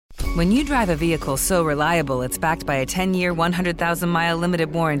When you drive a vehicle so reliable it's backed by a 10-year, 100,000-mile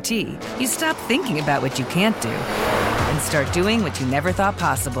limited warranty, you stop thinking about what you can't do and start doing what you never thought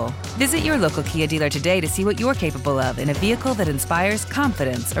possible. Visit your local Kia dealer today to see what you're capable of in a vehicle that inspires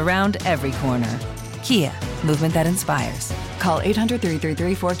confidence around every corner. Kia, movement that inspires. Call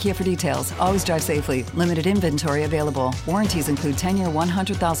 800-333-4KIA for details. Always drive safely. Limited inventory available. Warranties include 10-year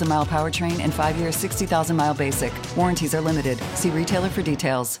 100,000-mile powertrain and 5-year 60,000-mile basic. Warranties are limited. See retailer for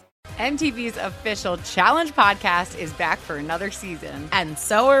details. MTV's official Challenge podcast is back for another season. And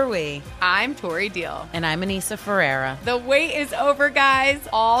so are we. I'm Tori Deal. And I'm Anissa Ferreira. The wait is over, guys.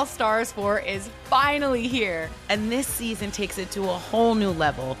 All Stars 4 is finally here. And this season takes it to a whole new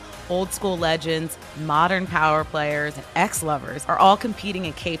level. Old school legends, modern power players, and ex-lovers are all competing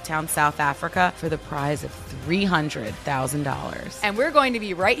in Cape Town, South Africa for the prize of $300,000. And we're going to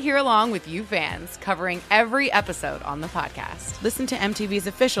be right here along with you fans, covering every episode on the podcast. Listen to MTV's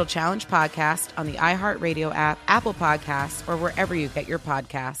official Challenge podcast on the iHeartRadio app, Apple Podcasts, or wherever you get your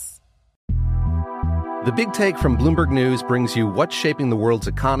podcasts. The Big Take from Bloomberg News brings you what's shaping the world's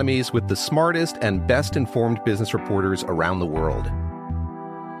economies with the smartest and best-informed business reporters around the world.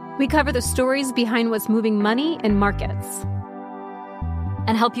 We cover the stories behind what's moving money and markets,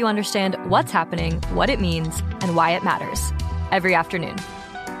 and help you understand what's happening, what it means, and why it matters every afternoon.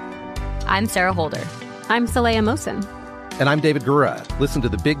 I'm Sarah Holder. I'm Saleha Mohsin. And I'm David Gura. Listen to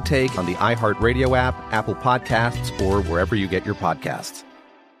The Big Take on the iHeartRadio app, Apple Podcasts, or wherever you get your podcasts.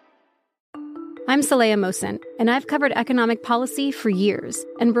 I'm Saleha Mohsin, and I've covered economic policy for years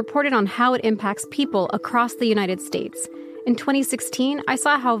and reported on how it impacts people across the United States. In 2016, I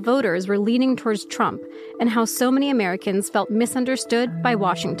saw how voters were leaning towards Trump and how so many Americans felt misunderstood by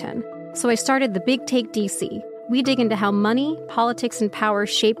Washington. So I started The Big Take DC. We dig into how money, politics, and power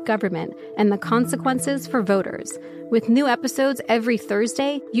shape government and the consequences for voters. With new episodes every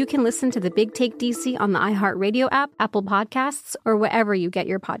Thursday, you can listen to The Big Take DC on the iHeartRadio app, Apple Podcasts, or wherever you get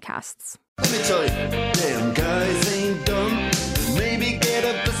your podcasts. Let me tell you, damn guys ain't dumb. Maybe get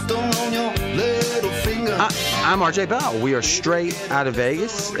a pistol on your little finger. I'm RJ Bell. We are straight out of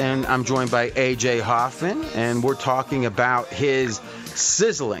Vegas, and I'm joined by AJ Hoffman, and we're talking about his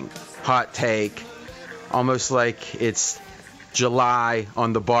sizzling hot take, almost like it's July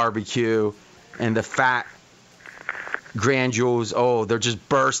on the barbecue, and the fat granules, they're just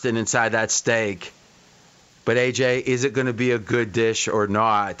bursting inside that steak. But AJ, is it going to be a good dish or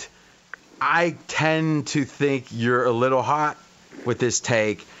not? I tend to think you're a little hot with this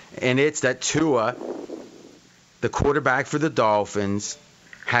take, and it's that Tua, the quarterback for the Dolphins,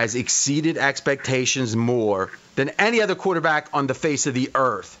 has exceeded expectations more than any other quarterback on the face of the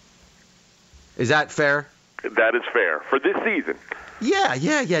earth. Is that fair? That is fair. For this season.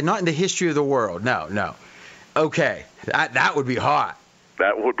 Yeah. Not in the history of the world. No. Okay. That would be hot.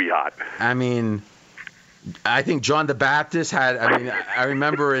 That would be hot. I mean, I think John the Baptist I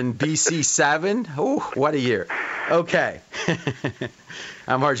remember in BC 7. Oh, what a year. Okay.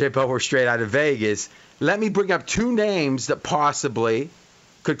 I'm RJ Bell. We're straight out of Vegas. Let me bring up two names that possibly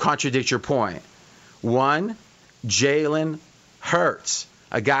could contradict your point. One, Jalen Hurts,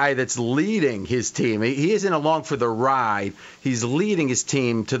 a guy that's leading his team. He isn't along for the ride. He's leading his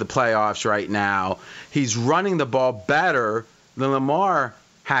team to the playoffs right now. He's running the ball better than Lamar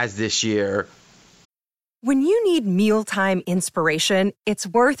has this year. When you need mealtime inspiration, it's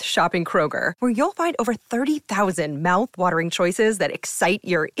worth shopping Kroger, where you'll find over 30,000 mouth-watering choices that excite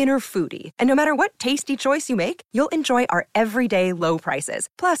your inner foodie. And no matter what tasty choice you make, you'll enjoy our everyday low prices,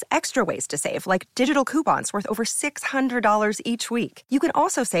 plus extra ways to save, like digital coupons worth over $600 each week. You can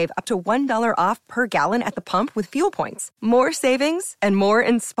also save up to $1 off per gallon at the pump with fuel points. More savings and more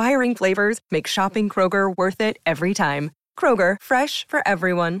inspiring flavors make shopping Kroger worth it every time. Kroger, fresh for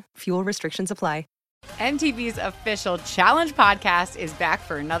everyone. Fuel restrictions apply. MTV's official Challenge podcast is back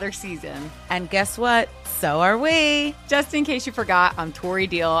for another season. And guess what? So are we. Just in case you forgot, I'm Tori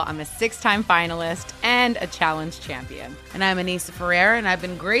Deal. I'm a 6-time finalist and a Challenge champion. And I'm Anissa Ferreira, and I've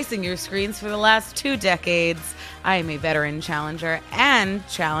been gracing your screens for the last 2 decades. I am a veteran challenger and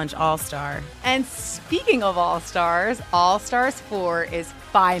Challenge All-Star. And speaking of All-Stars, All Stars 4 is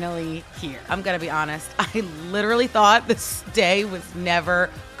finally here. I'm going to be honest. I literally thought this day was never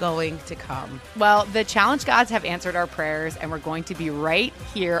going to come. Well, the Challenge gods have answered our prayers, and we're going to be right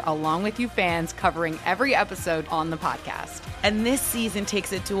here along with you fans covering every episode on the podcast. And this season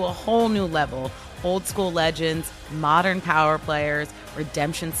takes it to a whole new level. Old school legends, modern power players,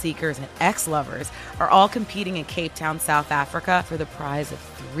 redemption seekers, and ex-lovers are all competing in Cape Town, South Africa for the prize of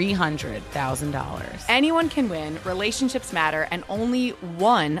 $300,000. Anyone can win, relationships matter, and only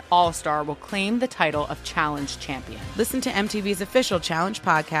one All-Star will claim the title of Challenge Champion. Listen to MTV's official Challenge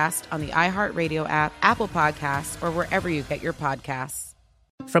podcast on the iHeartRadio app, Apple Podcasts, or wherever you get your podcasts.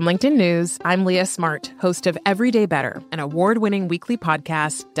 From LinkedIn News, I'm Leah Smart, host of Everyday Better, an award-winning weekly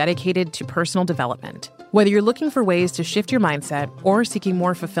podcast dedicated to personal development. Whether you're looking for ways to shift your mindset or seeking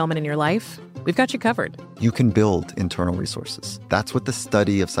more fulfillment in your life, we've got you covered. You can build internal resources. That's what the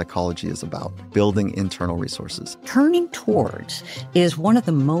study of psychology is about, building internal resources. Turning towards is one of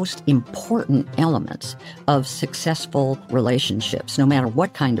the most important elements of successful relationships, no matter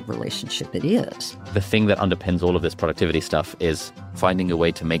what kind of relationship it is. The thing that underpins all of this productivity stuff is finding a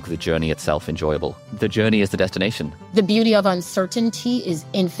way to make the journey itself enjoyable. The journey is the destination. The beauty of uncertainty is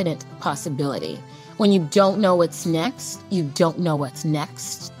infinite possibility. When you don't know what's next, you don't know what's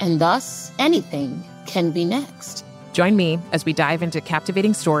next. And thus, anything can be next. Join me as we dive into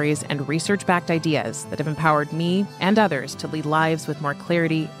captivating stories and research-backed ideas that have empowered me and others to lead lives with more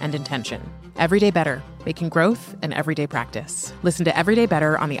clarity and intention. Everyday Better, making growth an everyday practice. Listen to Everyday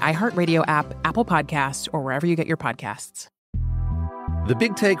Better on the iHeartRadio app, Apple Podcasts, or wherever you get your podcasts. The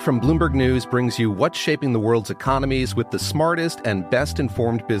Big Take from Bloomberg News brings you what's shaping the world's economies with the smartest and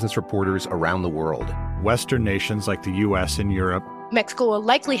best-informed business reporters around the world. Western nations like the U.S. and Europe. Mexico will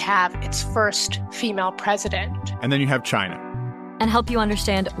likely have its first female president. And then you have China. And help you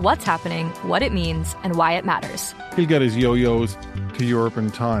understand what's happening, what it means, and why it matters. He'll get his yo-yos to Europe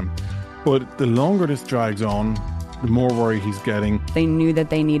in time. But the longer this drags on, the more worry he's getting. They knew that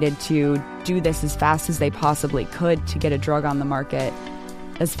they needed to do this as fast as they possibly could to get a drug on the market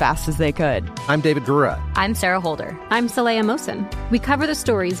as fast as they could. I'm David Gura. I'm Sarah Holder. I'm Saleha Mohsen. We cover the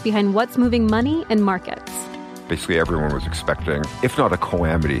stories behind what's moving money and markets. Basically, everyone was expecting, if not a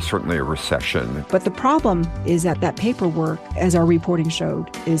calamity, certainly a recession. But the problem is that paperwork, as our reporting showed,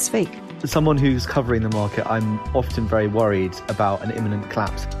 is fake. As someone who's covering the market, I'm often very worried about an imminent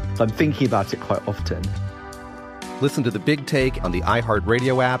collapse. So I'm thinking about it quite often. Listen to The Big Take on the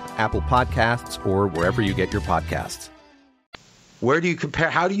iHeartRadio app, Apple Podcasts, or wherever you get your podcasts. Where do you compare?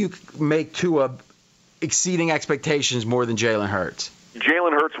 How do you make Tua exceeding expectations more than Jalen Hurts?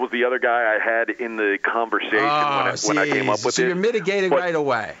 Jalen Hurts was the other guy I had in the conversation when I came up with it. So you're mitigating right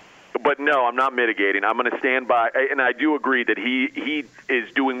away. But no, I'm not mitigating. I'm going to stand by, and I do agree that he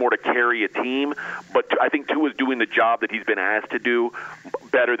is doing more to carry a team, but I think Tua is doing the job that he's been asked to do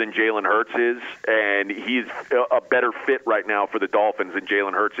better than Jalen Hurts is, and he's a better fit right now for the Dolphins than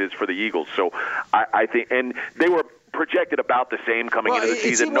Jalen Hurts is for the Eagles. So I think, and they were projected about the same coming into the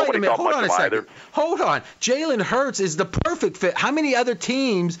season. Nobody thought much of either. Hold on. Jalen Hurts is the perfect fit. How many other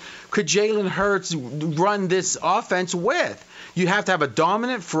teams could Jalen Hurts run this offense with? You have to have a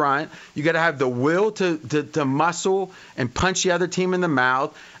dominant front. You got to have the will to muscle and punch the other team in the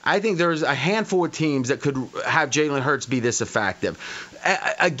mouth. I think there's a handful of teams that could have Jalen Hurts be this effective.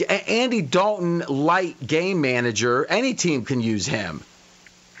 Andy Dalton, light game manager, any team can use him.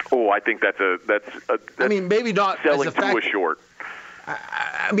 Oh, I think that's I mean, maybe not selling Tua short.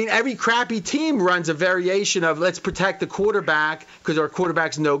 I mean, every crappy team runs a variation of let's protect the quarterback because our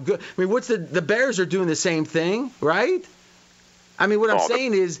quarterback's no good. I mean, the Bears are doing the same thing, right? I mean, what I'm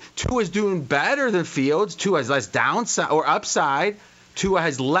saying is Tua is doing better than Fields. Tua has less downside or upside. Tua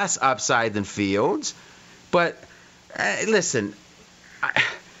has less upside than Fields. But listen,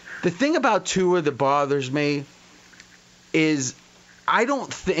 the thing about Tua that bothers me is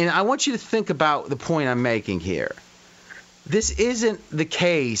and I want you to think about the point I'm making here. This isn't the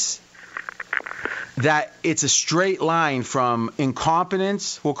case that it's a straight line from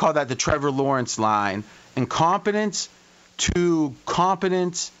incompetence, we'll call that the Trevor Lawrence line, incompetence to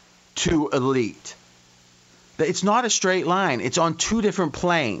competence to elite. It's not a straight line. It's on two different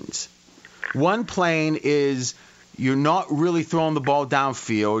planes. One plane is you're not really throwing the ball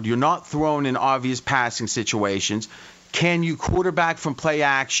downfield. You're not throwing in obvious passing situations. Can you quarterback from play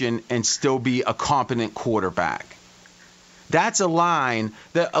action and still be a competent quarterback? That's a line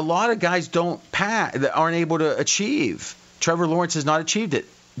that a lot of guys that aren't able to achieve. Trevor Lawrence has not achieved it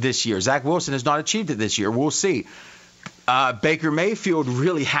this year. Zach Wilson has not achieved it this year. We'll see. Baker Mayfield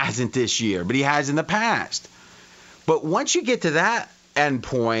really hasn't this year, but he has in the past. But once you get to that end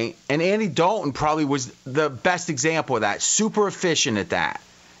point, and Andy Dalton probably was the best example of that, super efficient at that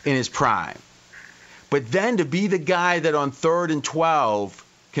in his prime. But then to be the guy that on 3rd and 12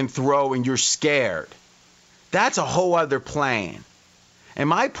 can throw and you're scared, that's a whole other plane. And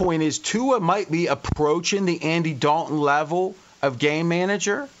my point is Tua might be approaching the Andy Dalton level of game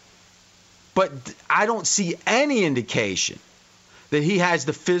manager, But I don't see any indication that he has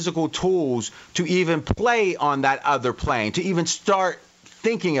the physical tools to even play on that other plane, to even start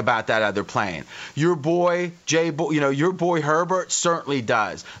thinking about that other plane. Your boy, your boy Herbert certainly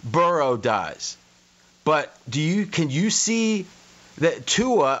does. Burrow does. But can you see that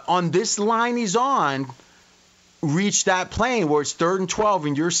Tua, on this line he's on, reach that plane where it's 3rd and 12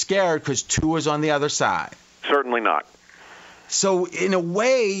 and you're scared because Tua's on the other side? Certainly not. So in a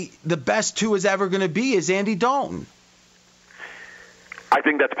way, the best Tua's ever going to be is Andy Dalton. I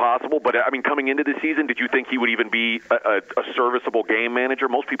think that's possible, but I mean, coming into the season, did you think he would even be a serviceable game manager?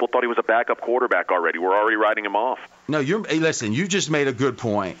 Most people thought he was a backup quarterback already. We're already writing him off. No, listen, you just made a good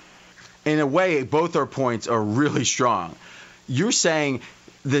point. In a way, both our points are really strong. You're saying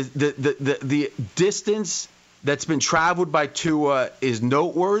the distance that's been traveled by Tua is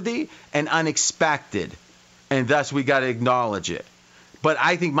noteworthy and unexpected, and thus we got to acknowledge it. But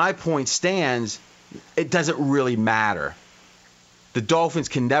I think my point stands, it doesn't really matter. The Dolphins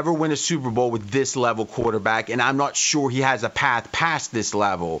can never win a Super Bowl with this level quarterback, and I'm not sure he has a path past this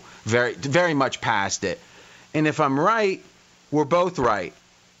level, very, very much past it. And if I'm right, we're both right.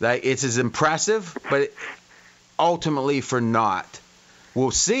 That it's as impressive, but ultimately for naught.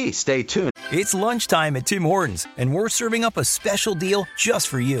 We'll see. Stay tuned. It's lunchtime at Tim Hortons, and we're serving up a special deal just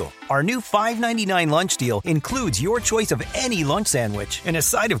for you. Our new $5.99 lunch deal includes your choice of any lunch sandwich and a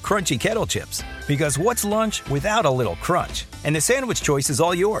side of crunchy kettle chips. Because what's lunch without a little crunch? And the sandwich choice is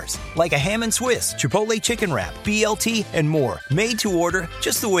all yours, like a ham and Swiss, Chipotle chicken wrap, BLT, and more, made to order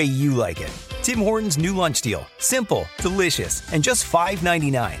just the way you like it. Tim Hortons' new lunch deal. Simple, delicious, and just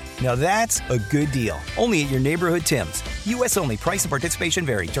 $5.99. Now that's a good deal. Only at your neighborhood Tim's. U.S. only. Price and participation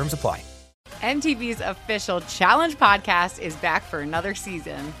vary. Terms apply. MTV's official Challenge podcast is back for another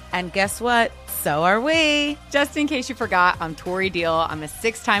season. And guess what? So are we. Just in case you forgot, I'm Tori Deal. I'm a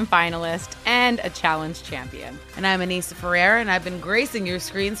 6-time finalist and a Challenge champion. And I'm Anissa Ferreira, and I've been gracing your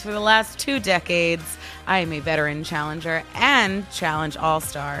screens for the last 2 decades. I am a veteran challenger and Challenge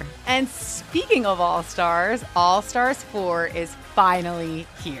All-Star. And speaking of All-Stars, All-Stars 4 is finally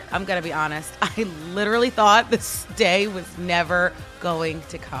here. I'm going to be honest. I literally thought this day was never going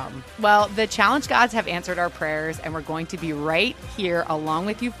to come. Well, the Challenge gods have answered our prayers, and we're going to be right here along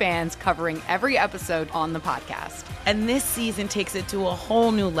with you fans covering every episode on the podcast. And this season takes it to a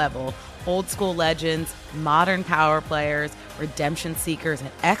whole new level. Old school legends, modern power players, redemption seekers, and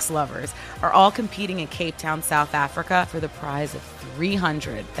ex-lovers are all competing in Cape Town, South Africa for the prize of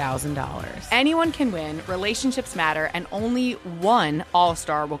 $300,000. Anyone can win, relationships matter, and only one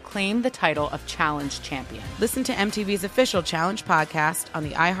All-Star will claim the title of Challenge champion. Listen to MTV's official Challenge podcast on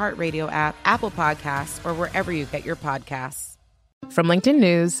the iHeartRadio app, Apple Podcasts, or wherever you get your podcasts. From LinkedIn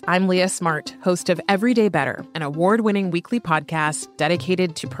News, I'm Leah Smart, host of Everyday Better, an award-winning weekly podcast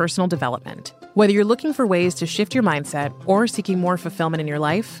dedicated to personal development. Whether you're looking for ways to shift your mindset or seeking more fulfillment in your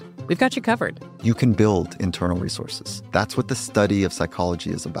life, we've got you covered. You can build internal resources. That's what the study of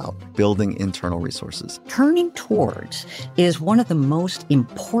psychology is about, building internal resources. Turning towards is one of the most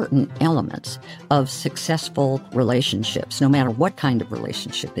important elements of successful relationships, no matter what kind of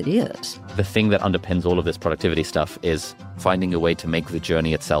relationship it is. The thing that underpins all of this productivity stuff is finding a way to make the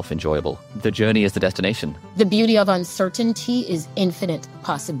journey itself enjoyable. The journey is the destination. The beauty of uncertainty is infinite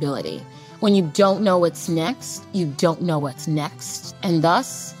possibility. When you don't know what's next, you don't know what's next. And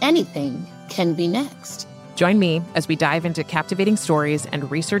thus, anything can be next. Join me as we dive into captivating stories and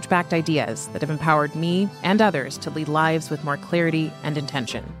research-backed ideas that have empowered me and others to lead lives with more clarity and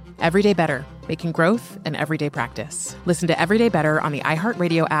intention. Everyday Better, making growth an everyday practice. Listen to Everyday Better on the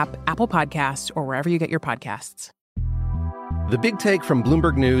iHeartRadio app, Apple Podcasts, or wherever you get your podcasts. The Big Take from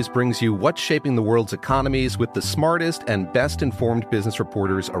Bloomberg News brings you what's shaping the world's economies with the smartest and best-informed business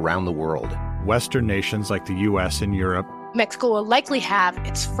reporters around the world. Western nations like the U.S. and Europe. Mexico will likely have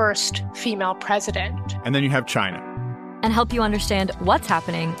its first female president. And then you have China. And help you understand what's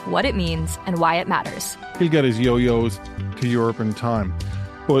happening, what it means, and why it matters. He'll get his yo-yos to Europe in time.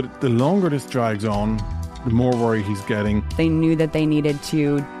 But the longer this drags on, the more worry he's getting. They knew that they needed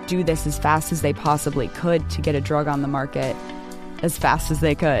to do this as fast as they possibly could to get a drug on the market as fast as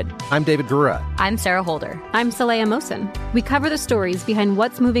they could. I'm David Gura. I'm Sarah Holder. I'm Saleha Mohsen. We cover the stories behind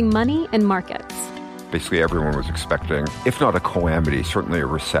what's moving money and markets. Basically, everyone was expecting, if not a calamity, certainly a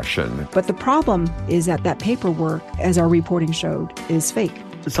recession. But the problem is that paperwork, as our reporting showed, is fake.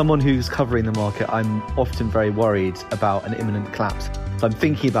 As someone who's covering the market, I'm often very worried about an imminent collapse. So I'm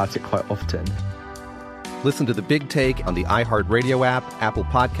thinking about it quite often. Listen to The Big Take on the iHeartRadio app, Apple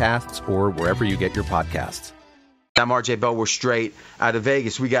Podcasts, or wherever you get your podcasts. I'm RJ Bell. We're straight out of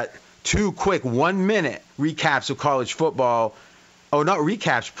Vegas. We got 2 quick 1-minute recaps of college football. Oh, not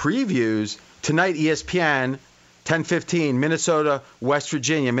recaps, previews. Tonight, ESPN, 10:15, Minnesota, West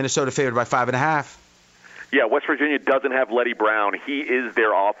Virginia. Minnesota favored by 5.5. Yeah, West Virginia doesn't have Letty Brown. He is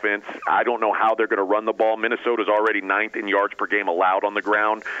their offense. I don't know how they're going to run the ball. Minnesota's already 9th in yards per game allowed on the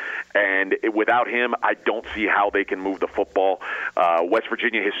ground. And without him, I don't see how they can move the football. West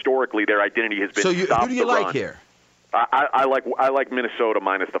Virginia, historically, their identity has been So stop who do you the like run. here? I like Minnesota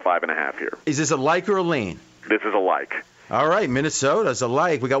minus the 5.5 here. Is this a like or a lean? This is a like. All right, Minnesota's a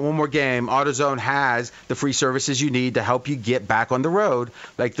like. We got one more game. AutoZone has the free services you need to help you get back on the road.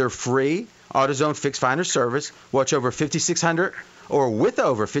 Like their free AutoZone Fix Finder service. Watch over 5,600 or with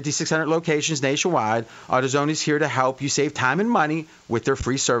over 5,600 locations nationwide. AutoZone is here to help you save time and money with their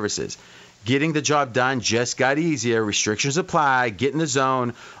free services. Getting the job done just got easier. Restrictions apply. Get in the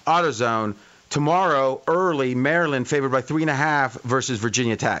zone. AutoZone. Tomorrow, early, Maryland favored by 3.5 versus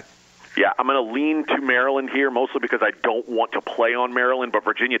Virginia Tech. Yeah, I'm going to lean to Maryland here, mostly because I don't want to play on Maryland, but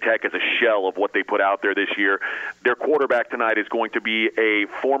Virginia Tech is a shell of what they put out there this year. Their quarterback tonight is going to be a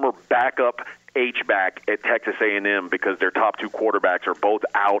former backup H-back at Texas A&M because their top two quarterbacks are both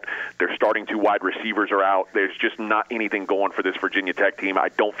out. Their starting two wide receivers are out. There's just not anything going for this Virginia Tech team. I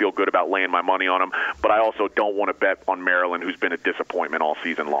don't feel good about laying my money on them, but I also don't want to bet on Maryland, who's been a disappointment all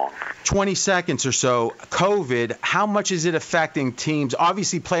season long. 20 seconds or so. COVID, how much is it affecting teams?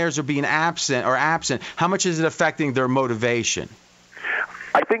 Obviously, players are being absent. How much is it affecting their motivation?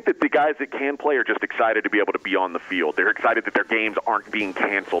 I think that the guys that can play are just excited to be able to be on the field. They're excited that their games aren't being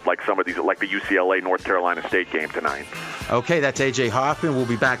canceled like some of these, like the UCLA North Carolina State game tonight. Okay, that's A.J. Hoffman. We'll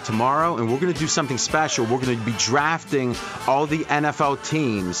be back tomorrow, and we're going to do something special. We're going to be drafting all the NFL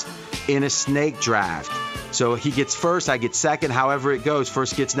teams in a snake draft. So he gets first, I get second, however it goes.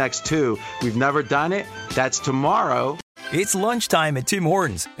 First gets next two. We've never done it. That's tomorrow. It's lunchtime at Tim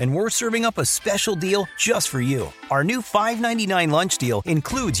Hortons, and we're serving up a special deal just for you. Our new $5.99 lunch deal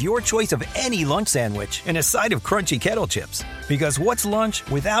includes your choice of any lunch sandwich and a side of crunchy kettle chips. Because what's lunch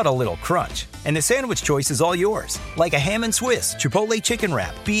without a little crunch? And the sandwich choice is all yours, like a ham and Swiss, Chipotle chicken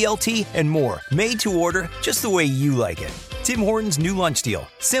wrap, BLT, and more, made to order just the way you like it. Tim Hortons' new lunch deal.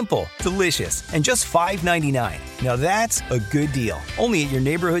 Simple, delicious, and just $5.99. Now that's a good deal. Only at your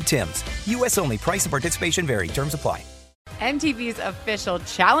neighborhood Tim's. U.S. only. Price and participation vary. Terms apply. MTV's official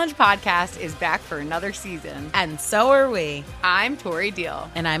Challenge podcast is back for another season. And so are we. I'm Tori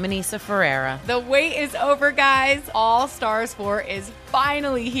Deal. And I'm Anissa Ferreira. The wait is over, guys. All Stars 4 is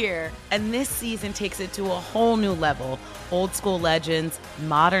finally here. And this season takes it to a whole new level. Old school legends,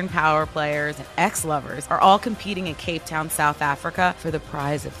 modern power players, and ex-lovers are all competing in Cape Town, South Africa for the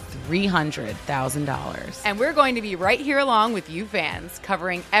prize of $300,000. And we're going to be right here along with you fans,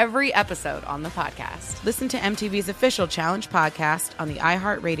 covering every episode on the podcast. Listen to MTV's official Challenge podcast on the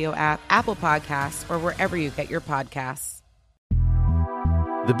iHeartRadio app, Apple Podcasts, or wherever you get your podcasts.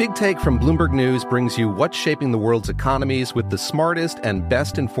 The Big Take from Bloomberg News brings you what's shaping the world's economies with the smartest and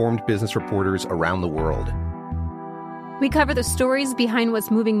best-informed business reporters around the world. We cover the stories behind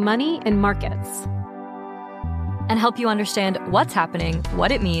what's moving money and markets. And help you understand what's happening,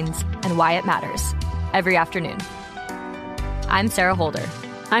 what it means, and why it matters. Every afternoon. I'm Sarah Holder.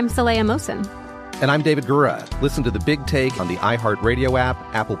 I'm Saleha Mohsin. And I'm David Gura. Listen to The Big Take on the iHeartRadio app,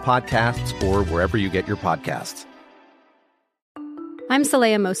 Apple Podcasts, or wherever you get your podcasts. I'm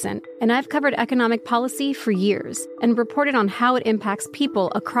Saleha Mohsin, and I've covered economic policy for years and reported on how it impacts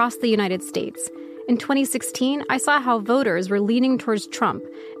people across the United States. In 2016, I saw how voters were leaning towards Trump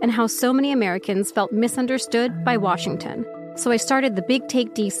and how so many Americans felt misunderstood by Washington. So I started The Big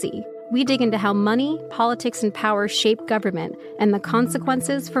Take DC. We dig into how money, politics, and power shape government and the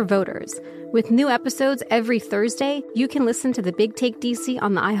consequences for voters. With new episodes every Thursday, you can listen to The Big Take DC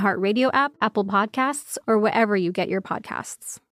on the iHeartRadio app, Apple Podcasts, or wherever you get your podcasts.